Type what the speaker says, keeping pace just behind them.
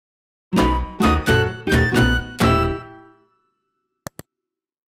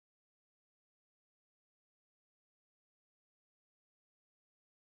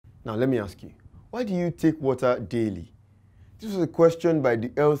Now let me ask you, why do you take water daily? This was a question by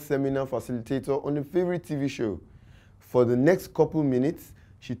the health seminar facilitator on a favorite TV show. For the next couple minutes,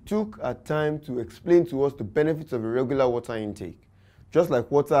 she took her time to explain to us the benefits of a regular water intake. Just like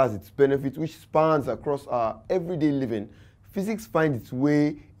water has its benefits which spans across our everyday living, physics finds its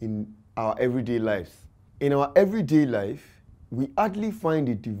way in our everyday lives. In our everyday life, we hardly find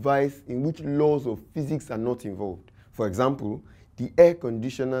a device in which laws of physics are not involved. For example, the air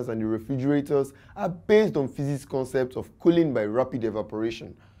conditioners and the refrigerators are based on physics concepts of cooling by rapid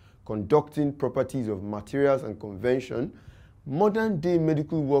evaporation, conducting properties of materials and convention. Modern-day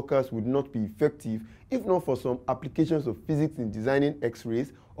medical workers would not be effective if not for some applications of physics in designing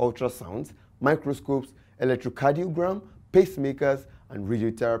X-rays, ultrasounds, microscopes, electrocardiogram, pacemakers, and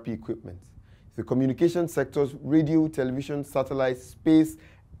radiotherapy equipment. The communication sector's radio, television, satellite, space,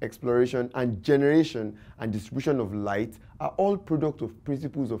 exploration, and generation and distribution of light are all products of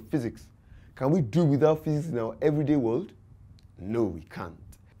principles of physics. Can we do without physics in our everyday world? No, we can't.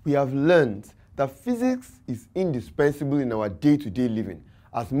 We have learned that physics is indispensable in our day-to-day living,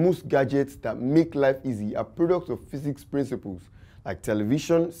 as most gadgets that make life easy are products of physics principles, like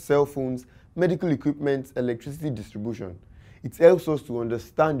television, cell phones, medical equipment, electricity distribution. It helps us to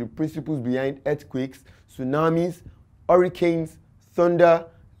understand the principles behind earthquakes, tsunamis, hurricanes, thunder,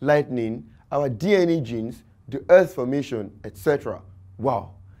 lightning, our DNA genes, the Earth's formation, etc.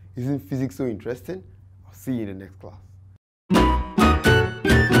 Wow, isn't physics so interesting? I'll see you in the next class.